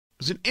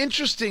It's an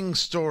interesting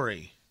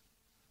story.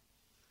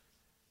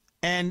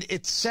 And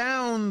it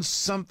sounds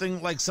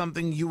something like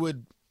something you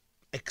would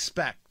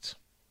expect.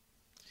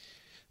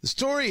 The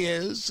story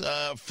is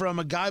from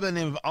a guy by the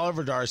name of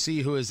Oliver Darcy,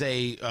 who is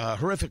a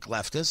horrific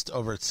leftist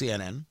over at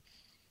CNN.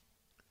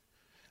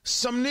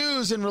 Some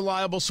news and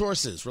reliable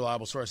sources.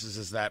 Reliable sources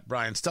is that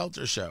Brian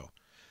Stelter show.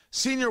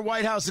 Senior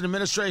White House and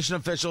administration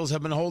officials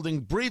have been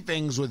holding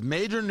briefings with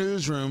major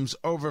newsrooms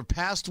over the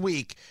past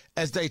week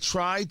as they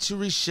try to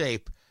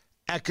reshape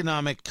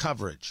economic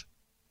coverage.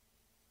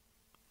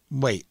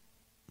 Wait,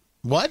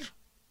 what?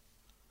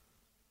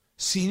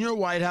 Senior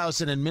White House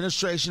and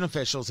administration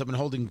officials have been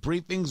holding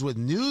briefings with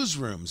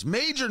newsrooms,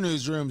 major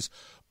newsrooms,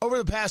 over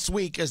the past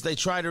week as they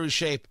try to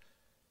reshape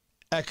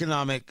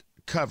economic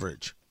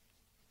coverage.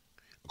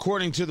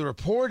 According to the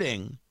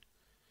reporting,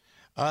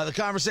 the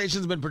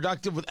conversation's been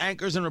productive with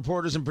anchors and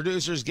reporters and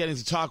producers getting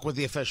to talk with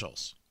the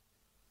officials.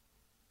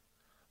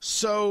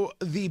 So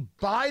the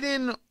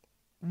Biden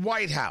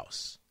White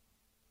House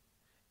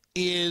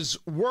is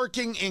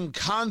working in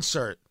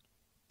concert,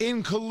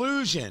 in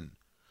collusion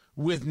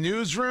with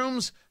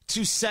newsrooms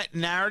to set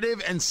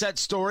narrative and set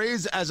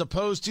stories, as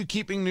opposed to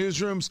keeping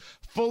newsrooms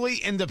fully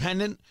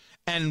independent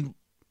and,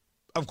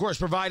 of course,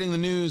 providing the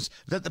news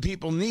that the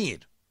people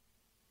need.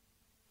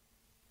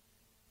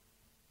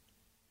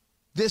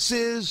 This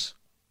is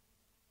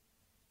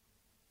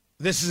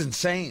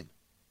insane.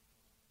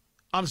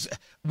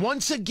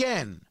 Once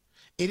again,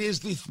 it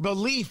is the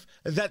belief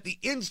that the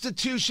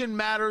institution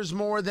matters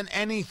more than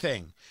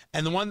anything.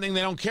 And the one thing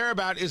they don't care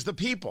about is the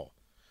people.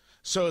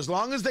 So as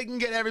long as they can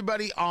get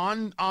everybody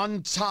on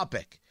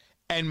topic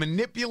and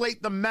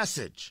manipulate the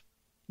message,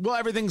 well,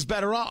 everything's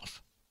better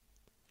off.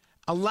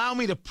 Allow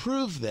me to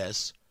prove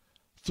this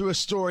through a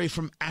story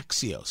from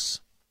Axios.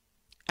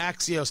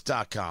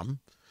 Axios.com.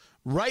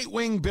 Right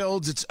wing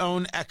builds its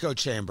own echo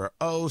chamber.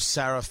 Oh,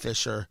 Sarah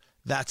Fisher,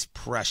 that's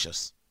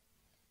precious.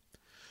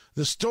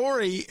 The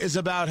story is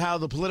about how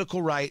the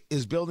political right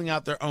is building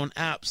out their own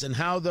apps and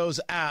how those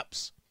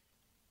apps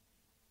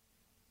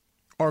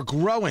are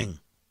growing.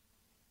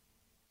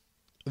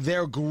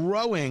 They're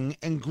growing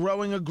and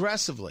growing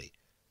aggressively.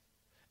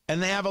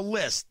 And they have a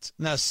list.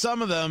 Now,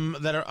 some of them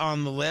that are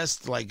on the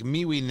list, like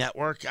MeWe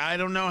Network, I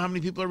don't know how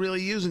many people are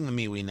really using the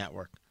MeWe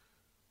Network.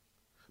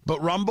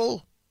 But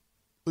Rumble?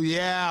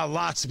 Yeah,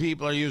 lots of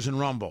people are using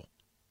Rumble.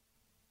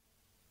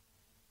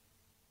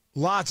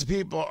 Lots of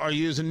people are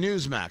using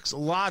Newsmax.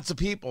 Lots of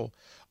people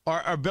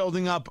are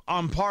building up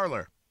on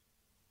Parler.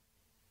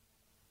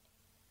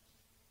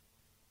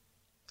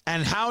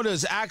 And how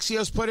does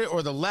Axios put it,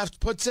 or the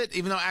left puts it,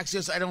 even though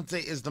Axios I don't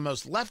think is the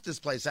most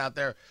leftist place out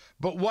there,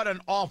 but what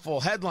an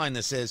awful headline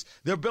this is.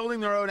 They're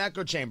building their own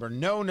echo chamber.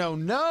 No, no,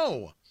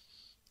 no.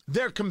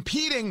 They're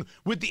competing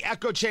with the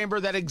echo chamber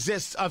that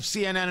exists of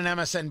CNN and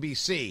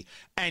MSNBC,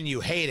 and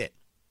you hate it.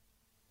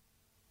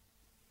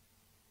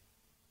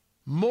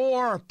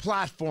 More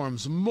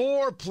platforms,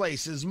 more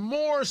places,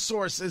 more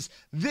sources.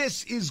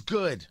 This is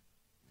good.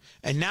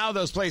 And now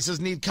those places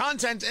need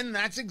content, and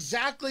that's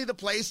exactly the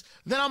place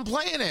that I'm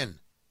playing in.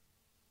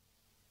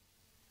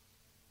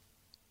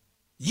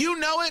 You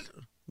know it.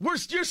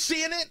 You're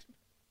seeing it.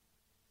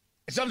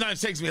 It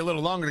sometimes takes me a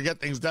little longer to get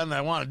things done than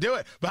I want to do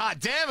it, but hot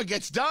damn, it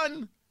gets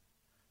done.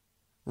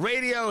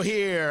 Radio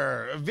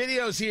here,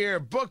 videos here,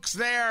 books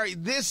there.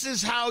 This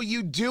is how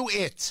you do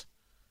it.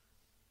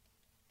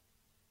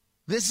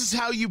 This is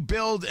how you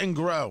build and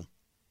grow.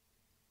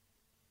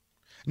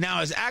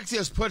 Now, as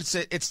Axios puts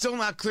it, it's still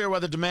not clear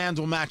whether demand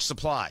will match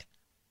supply.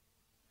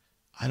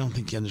 I don't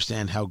think you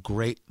understand how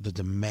great the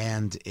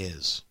demand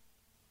is.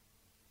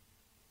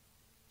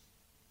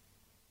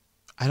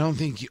 I don't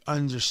think you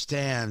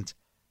understand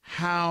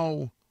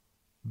how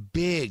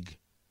big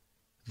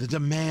the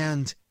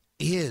demand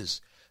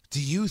is.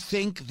 Do you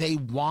think they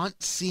want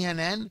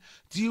CNN?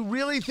 Do you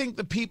really think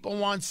the people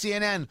want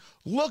CNN?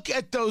 Look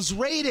at those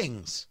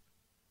ratings.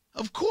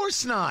 Of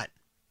course not.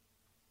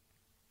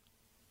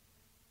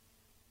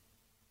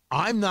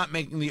 I'm not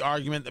making the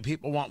argument that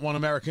people want One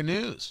American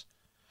News.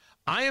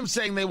 I am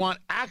saying they want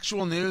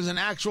actual news and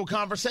actual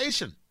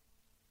conversation.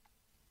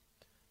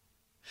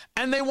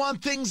 And they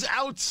want things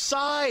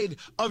outside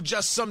of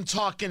just some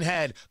talking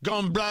head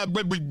going blah,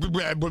 blah, blah,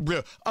 blah, blah,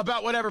 blah,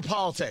 about whatever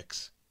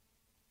politics.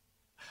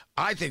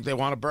 I think they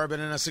want a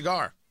bourbon and a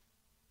cigar.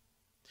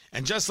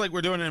 And just like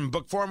we're doing it in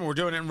book form, we're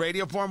doing it in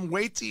radio form,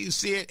 wait till you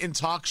see it in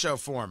talk show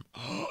form.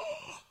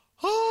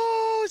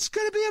 Oh, it's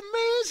going to be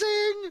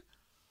amazing.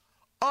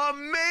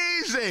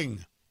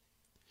 Amazing.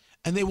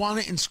 And they want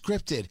it in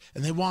scripted,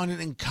 and they want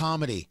it in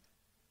comedy.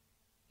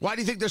 Why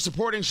do you think they're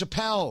supporting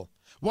Chappelle?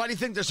 Why do you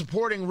think they're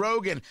supporting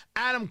Rogan,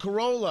 Adam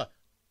Carolla?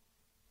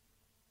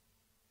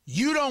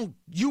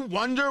 You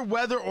wonder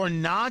whether or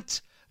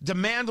not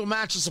demand will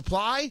match the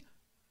supply?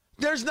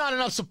 There's not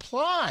enough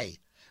supply.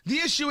 The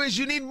issue is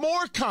you need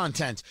more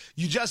content.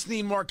 You just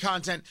need more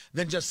content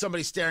than just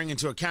somebody staring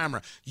into a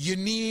camera. You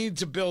need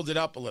to build it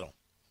up a little.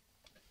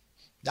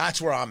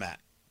 That's where I'm at.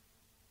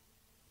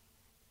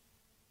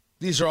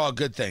 These are all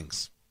good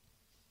things.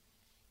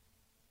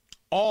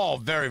 All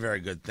very, very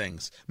good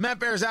things. Matt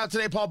Bear's out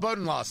today. Paul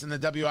Bodenloss in the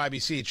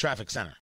WIBC Traffic Center.